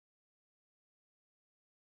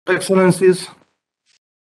Excellencies,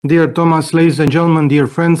 dear Thomas, ladies and gentlemen, dear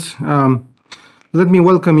friends, let me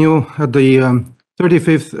welcome you at the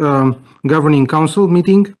 35th Governing Council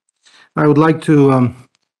meeting. I would like to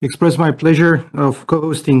express my pleasure of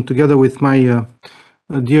co-hosting together with my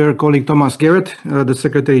dear colleague Thomas Garrett, the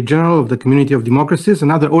Secretary General of the Community of Democracies,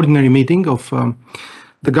 another ordinary meeting of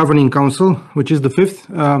the Governing Council, which is the fifth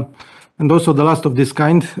and also the last of this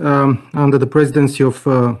kind under the presidency of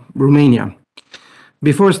Romania.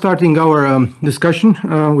 Before starting our discussion,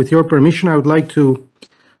 with your permission, I would like to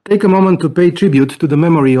take a moment to pay tribute to the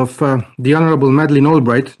memory of the Honorable Madeleine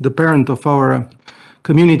Albright, the parent of our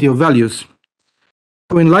community of values,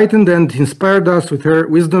 who enlightened and inspired us with her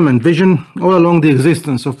wisdom and vision all along the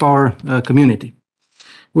existence of our community.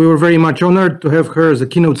 We were very much honored to have her as a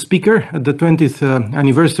keynote speaker at the 20th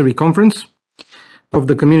anniversary conference of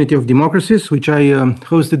the Community of Democracies, which I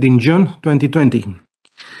hosted in June 2020.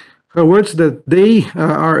 Her words that they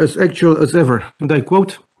are as actual as ever, and I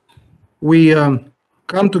quote, "We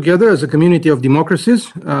come together as a community of democracies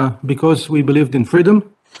because we believed in freedom,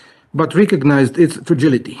 but recognized its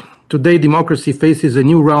fragility. Today, democracy faces a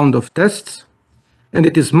new round of tests, and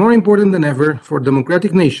it is more important than ever for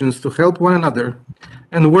democratic nations to help one another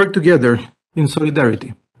and work together in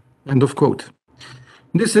solidarity." End of quote.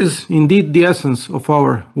 This is indeed the essence of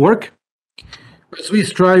our work as we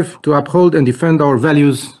strive to uphold and defend our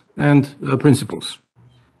values and principles.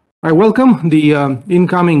 I welcome the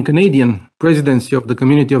incoming Canadian presidency of the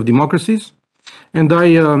Community of Democracies, and I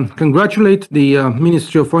congratulate the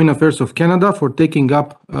Ministry of Foreign Affairs of Canada for taking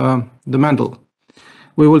up the mantle.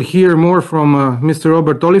 We will hear more from Mr.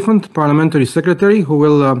 Robert Oliphant, Parliamentary Secretary, who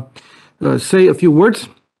will say a few words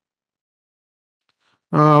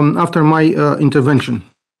after my intervention.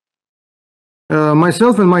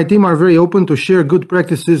 Myself and my team are very open to share good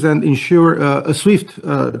practices and ensure a swift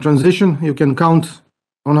transition. You can count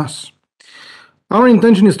on us. Our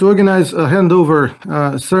intention is to organize a handover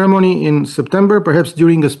ceremony in September, perhaps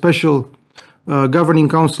during a special Governing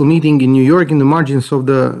Council meeting in New York in the margins of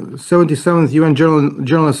the 77th UN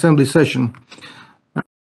General Assembly session.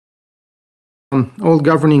 All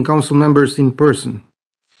Governing Council members in person.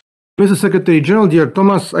 Mr. Secretary General, dear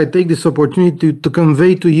Thomas, I take this opportunity to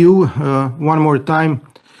convey to you one more time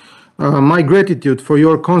my gratitude for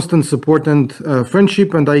your constant support and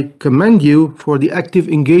friendship, and I commend you for the active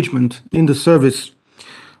engagement in the service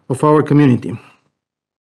of our community.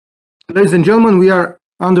 Ladies and gentlemen, we are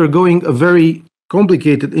undergoing a very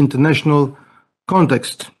complicated international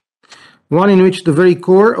context, one in which the very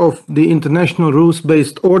core of the international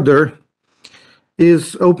rules-based order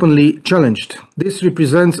is openly challenged. This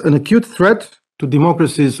represents an acute threat to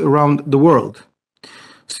democracies around the world.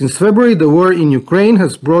 Since February, the war in Ukraine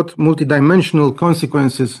has brought multidimensional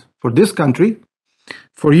consequences for this country,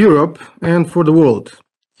 for Europe, and for the world.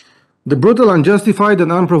 The brutal, unjustified,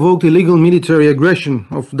 and unprovoked illegal military aggression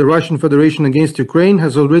of the Russian Federation against Ukraine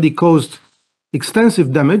has already caused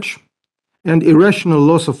extensive damage and irrational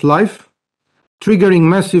loss of life, triggering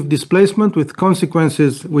massive displacement with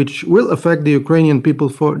consequences which will affect the Ukrainian people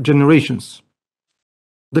for generations.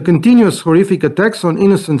 The continuous horrific attacks on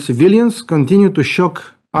innocent civilians continue to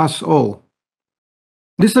shock us all.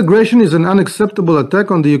 This aggression is an unacceptable attack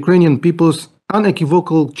on the Ukrainian people's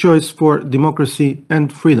unequivocal choice for democracy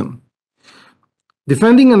and freedom.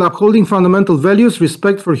 Defending and upholding fundamental values,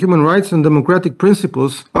 respect for human rights, and democratic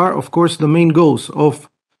principles are, of course, the main goals of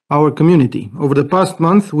our community. Over the past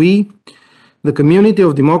month, we, the Community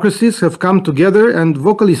of Democracies, have come together and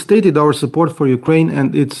vocally stated our support for Ukraine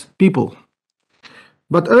and its people.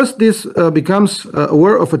 But as this becomes a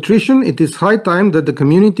war of attrition, it is high time that the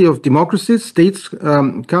Community of Democracies states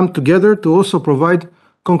come together to also provide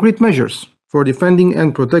concrete measures for defending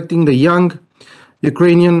and protecting the young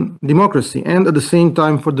Ukrainian democracy and at the same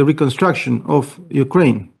time for the reconstruction of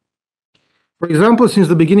Ukraine. For example, since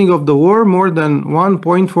the beginning of the war, more than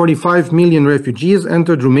 1.45 million refugees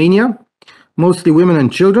entered Romania, mostly women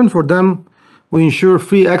and children. For them, we ensure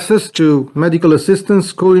free access to medical assistance,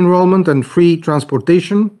 school enrollment, and free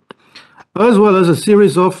transportation, as well as a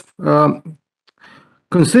series of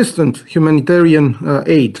consistent humanitarian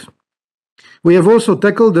aid. We have also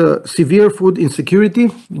tackled the severe food insecurity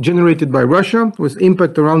generated by Russia with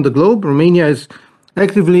impact around the globe. Romania is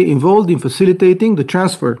actively involved in facilitating the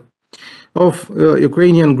transfer of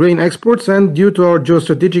Ukrainian grain exports, and due to our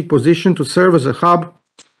geostrategic position to serve as a hub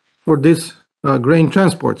for this grain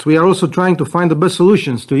transports. We are also trying to find the best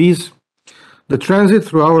solutions to ease the transit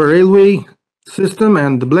through our railway system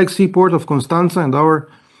and the Black Sea port of Constanța and our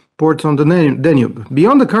ports on the Danube.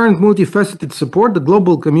 Beyond the current multifaceted support the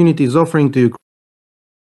global community is offering to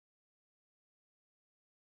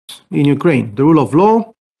Ukraine, the rule of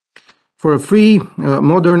law, for a free,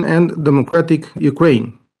 modern and democratic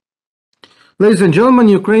Ukraine. Ladies and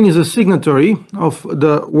gentlemen, Ukraine is a signatory of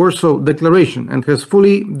the Warsaw Declaration and has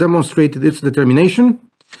fully demonstrated its determination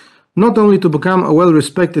not only to become a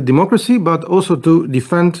well-respected democracy, but also to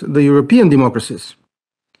defend the European democracies.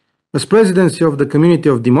 As Presidency of the Community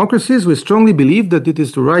of Democracies, we strongly believe that it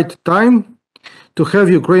is the right time to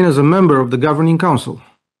have Ukraine as a member of the Governing Council.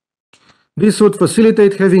 This would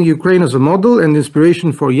facilitate having Ukraine as a model and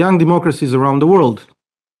inspiration for young democracies around the world,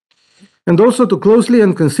 and also to closely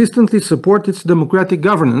and consistently support its democratic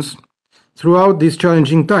governance throughout these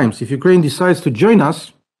challenging times. If Ukraine decides to join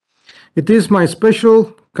us, it is my special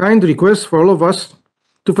kind request for all of us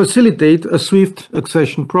to facilitate a swift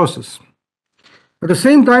accession process. At the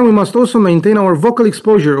same time, we must also maintain our vocal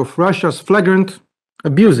exposure of Russia's flagrant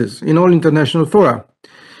abuses in all international fora.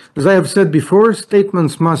 As I have said before,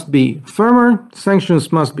 statements must be firmer,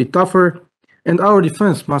 sanctions must be tougher, and our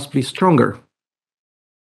defense must be stronger.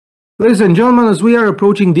 Ladies and gentlemen, as we are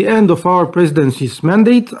approaching the end of our presidency's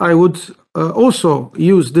mandate, I would also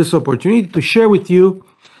use this opportunity to share with you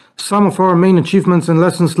some of our main achievements and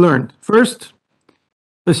lessons learned. First,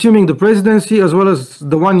 assuming the presidency as well as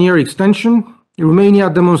the one-year extension, Romania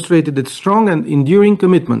demonstrated its strong and enduring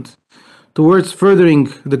commitment towards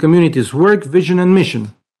furthering the community's work, vision and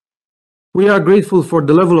mission. We are grateful for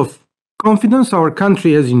the level of confidence our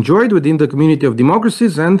country has enjoyed within the community of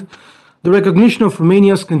democracies and the recognition of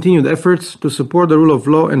Romania's continued efforts to support the rule of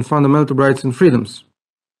law and fundamental rights and freedoms.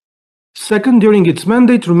 Second, during its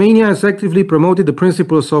mandate, Romania has actively promoted the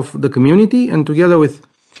principles of the community and together with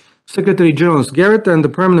Secretary General Garrett and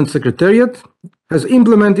the Permanent Secretariat has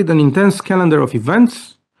implemented an intense calendar of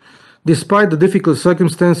events despite the difficult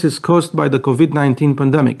circumstances caused by the COVID-19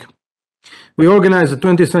 pandemic. We organized the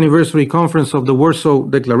 20th anniversary conference of the Warsaw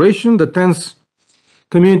Declaration, the 10th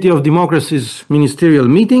Community of Democracies ministerial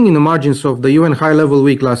meeting in the margins of the UN High-Level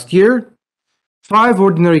Week last year, 5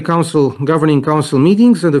 ordinary governing council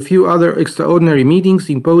meetings and a few other extraordinary meetings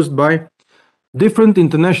imposed by different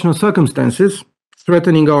international circumstances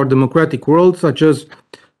threatening our democratic world, such as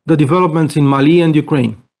the developments in Mali and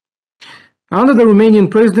Ukraine. Under the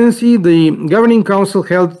Romanian presidency, the Governing Council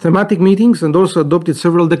held thematic meetings and also adopted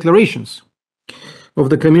several declarations of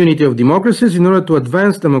the Community of Democracies in order to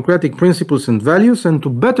advance democratic principles and values and to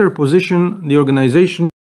better position the organization.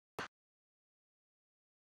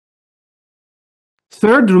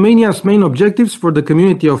 Third, Romania's main objectives for the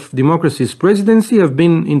Community of Democracies presidency have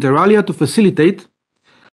been, inter alia, to facilitate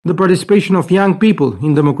the participation of young people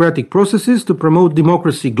in democratic processes, to promote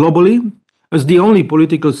democracy globally as the only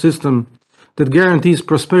political system that guarantees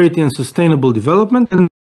prosperity and sustainable development, and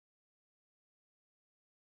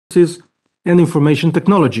information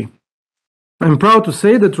technology. I am proud to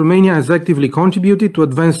say that Romania has actively contributed to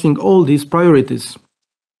advancing all these priorities.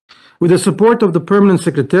 With the support of the Permanent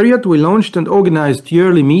Secretariat, we launched and organized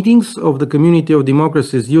yearly meetings of the Community of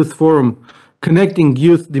Democracies Youth Forum Connecting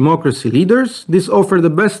Youth Democracy Leaders. This offered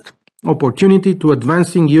the best opportunity to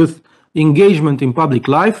advancing youth engagement in public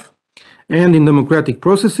life and in democratic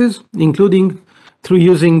processes, including through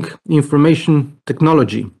using information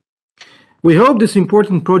technology. We hope this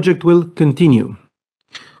important project will continue.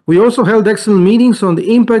 We also held excellent meetings on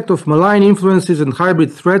the impact of malign influences and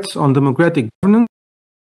hybrid threats on democratic governance,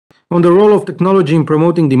 on the role of technology in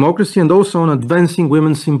promoting democracy, and also on advancing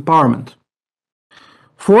women's empowerment.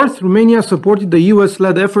 Fourth, Romania supported the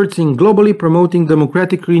US-led efforts in globally promoting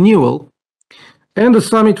democratic renewal and the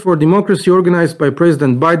Summit for Democracy organized by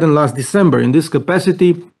President Biden last December. In this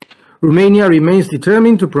capacity, Romania remains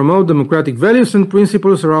determined to promote democratic values and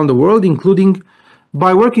principles around the world, including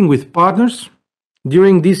by working with partners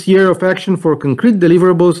during this year of action for concrete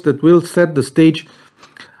deliverables that will set the stage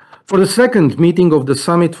for the second meeting of the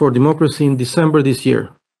Summit for Democracy in December this year.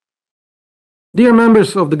 Dear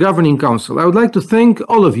members of the Governing Council, I would like to thank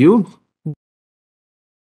all of you who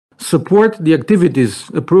support the activities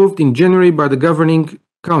approved in January by the Governing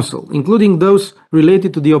Council, including those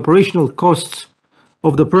related to the operational costs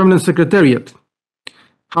of the Permanent Secretariat.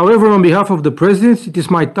 However, on behalf of the President, it is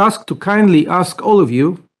my task to kindly ask all of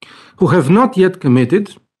you who have not yet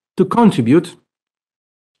committed to contribute.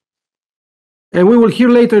 And we will hear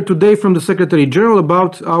later today from the Secretary General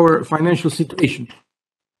about our financial situation.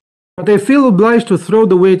 But I feel obliged to throw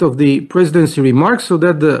the weight of the Presidency remarks so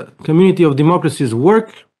that the Community of Democracy's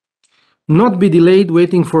work not be delayed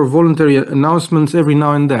waiting for voluntary announcements every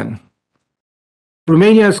now and then.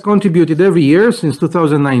 Romania has contributed every year since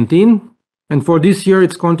 2019, and for this year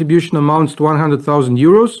its contribution amounts to 100,000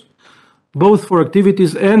 euros, both for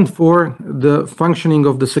activities and for the functioning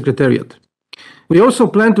of the Secretariat. We also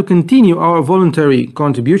plan to continue our voluntary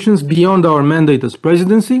contributions beyond our mandate as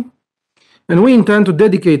Presidency, And we intend to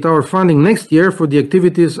dedicate our funding next year for the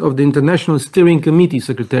activities of the International Steering Committee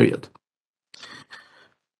Secretariat.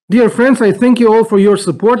 Dear friends, I thank you all for your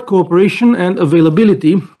support, cooperation, and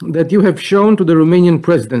availability that you have shown to the Romanian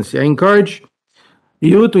presidency. I encourage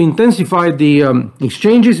you to intensify the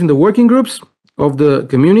exchanges in the working groups of the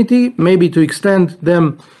community, maybe to extend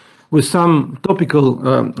them with some topical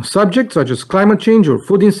subjects such as climate change or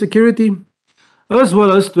food insecurity, as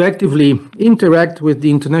well as to actively interact with the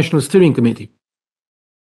International Steering Committee.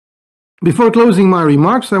 Before closing my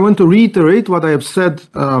remarks, I want to reiterate what I have said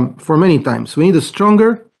for many times. We need a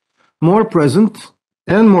stronger, more present,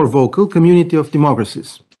 and more vocal community of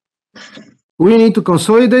democracies. We need to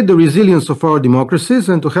consolidate the resilience of our democracies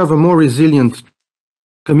and to have a more resilient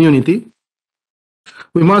community.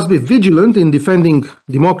 We must be vigilant in defending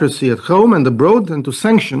democracy at home and abroad and to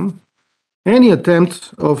sanction any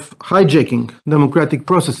attempt of hijacking democratic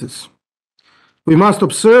processes. We must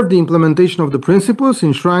observe the implementation of the principles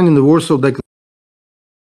enshrined in the Warsaw Declaration,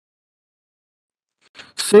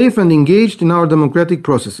 safe and engaged in our democratic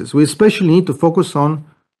processes. We especially need to focus on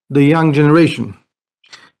the young generation.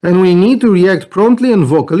 And we need to react promptly and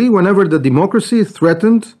vocally whenever the democracy is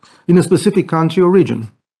threatened in a specific country or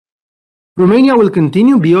region. Romania will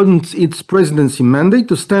continue beyond its presidency mandate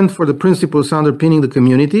to stand for the principles underpinning the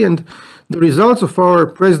community, and the results of our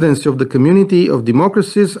presidency of the community of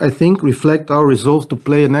democracies, I think, reflect our resolve to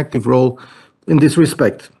play an active role in this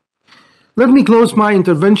respect. Let me close my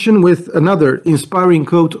intervention with another inspiring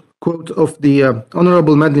quote of the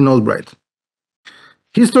Honorable Madeleine Albright.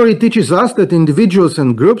 History teaches us that individuals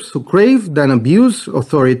and groups who crave and abuse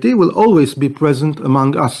authority will always be present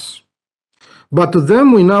among us. But to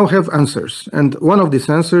them we now have answers, and one of these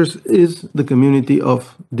answers is the community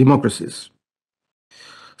of democracies.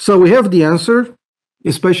 So we have the answer,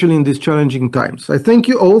 especially in these challenging times. I thank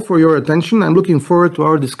you all for your attention. I'm looking forward to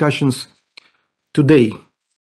our discussions today.